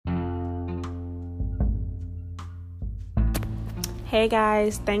Hey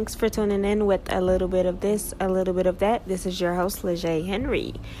guys, thanks for tuning in with a little bit of this, a little bit of that. This is your host, Lejeay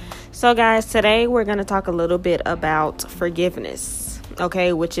Henry. So guys, today we're going to talk a little bit about forgiveness,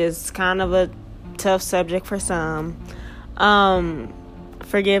 okay, which is kind of a tough subject for some.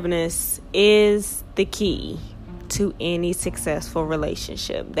 Forgiveness is the key to any successful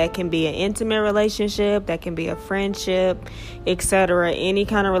relationship. That can be an intimate relationship, that can be a friendship, etc. Any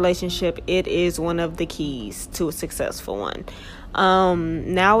kind of relationship, it is one of the keys to a successful one.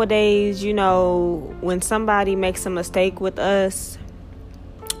 Nowadays, when somebody makes a mistake with us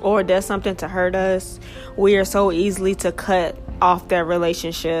or does something to hurt us, we are so easily to cut off that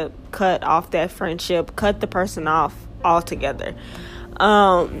relationship, cut off that friendship, cut the person off altogether.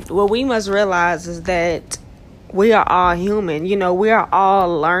 What we must realize is that we are all human. We are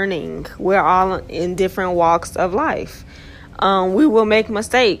all learning. We're all in different walks of life. We will make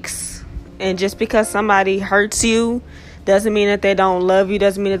mistakes. And just because somebody hurts you doesn't mean that they don't love you,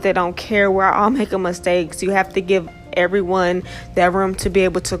 doesn't mean that they don't care. We're all making mistakes. You have to give everyone that room to be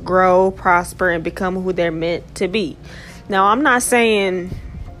able to grow, prosper, and become who they're meant to be. Now, I'm not saying,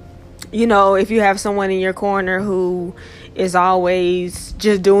 if you have someone in your corner who is always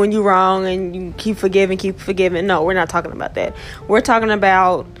just doing you wrong and you keep forgiving. No, we're not talking about that. We're talking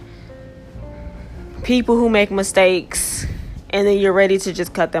about people who make mistakes and then you're ready to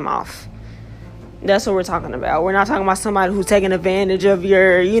just cut them off. That's what we're talking about. We're not talking about somebody who's taking advantage of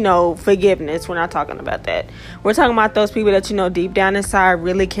your, forgiveness. We're not talking about that. We're talking about those people that, deep down inside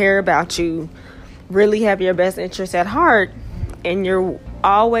really care about you, really have your best interests at heart, and you're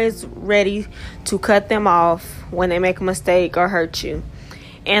always ready to cut them off when they make a mistake or hurt you.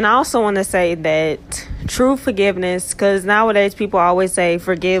 And I also want to say that true forgiveness, because nowadays people always say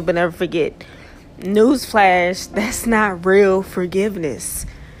forgive but never forget. Newsflash, that's not real forgiveness.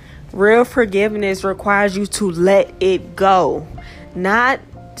 Real forgiveness requires you to let it go. Not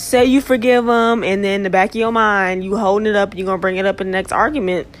say you forgive them and then in the back of your mind you holding it up, you're going to bring it up in the next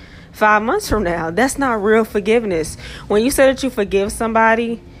argument 5 months from now. That's not real forgiveness. When you say that you forgive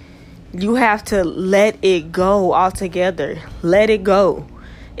somebody, you have to let it go altogether. Let it go.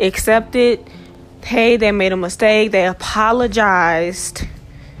 Accept it. Hey, they made a mistake. They apologized,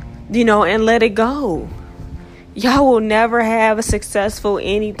 and let it go. Y'all will never have a successful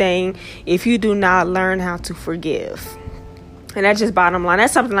anything if you do not learn how to forgive. And that's just bottom line.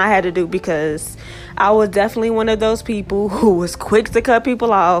 That's something I had to do because I was definitely one of those people who was quick to cut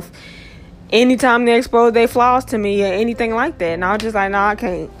people off anytime they exposed their flaws to me or anything like that. And I was just like, no, I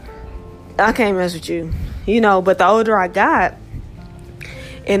can't mess with you. But the older I got,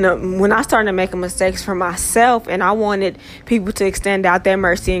 and when I started making mistakes for myself and I wanted people to extend out their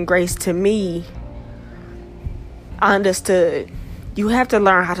mercy and grace to me, I understood. You have to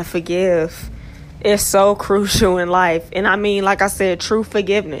learn how to forgive. It's so crucial in life. And I mean, like I said, true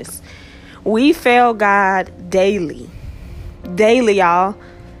forgiveness. We fail God daily. Daily, y'all.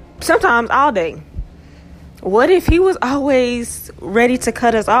 Sometimes all day. What if he was always ready to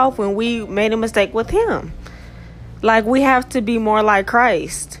cut us off when we made a mistake with him? Like, we have to be more like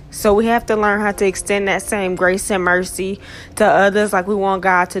Christ. So we have to learn how to extend that same grace and mercy to others like we want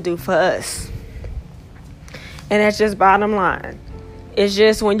God to do for us. And that's just bottom line. It's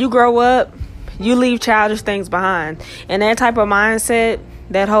just when you grow up, you leave childish things behind. And that type of mindset,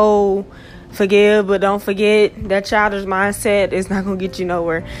 that whole forgive but don't forget, that childish mindset is not going to get you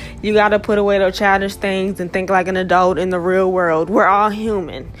nowhere. You got to put away those childish things and think like an adult in the real world. We're all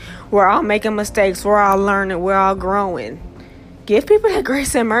human. We're all making mistakes. We're all learning. We're all growing. Give people that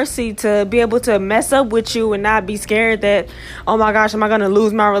grace and mercy to be able to mess up with you and not be scared that, oh my gosh, am I going to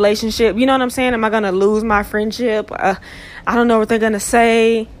lose my relationship? You know what I'm saying? Am I going to lose my friendship? I don't know what they're going to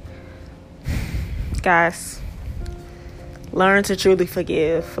say. Guys, learn to truly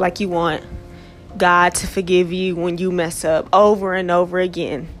forgive like you want God to forgive you when you mess up over and over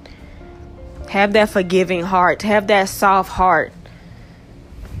again. Have that forgiving heart. Have that soft heart.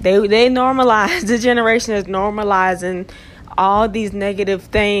 They normalize, the generation is normalizing all these negative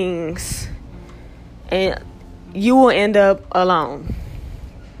things, and you will end up alone.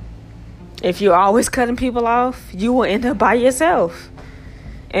 If you're always cutting people off, you will end up by yourself.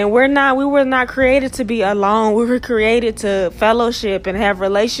 And we were not created to be alone. We were created to fellowship and have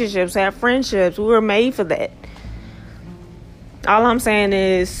relationships, have friendships. We were made for that. All I'm saying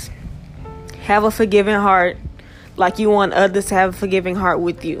is have a forgiving heart like you want others to have a forgiving heart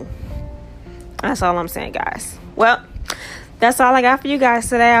with you. That's all I'm saying, guys. Well, that's all I got for you guys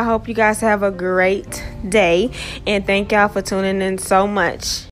today. I hope you guys have a great day. And thank y'all for tuning in so much.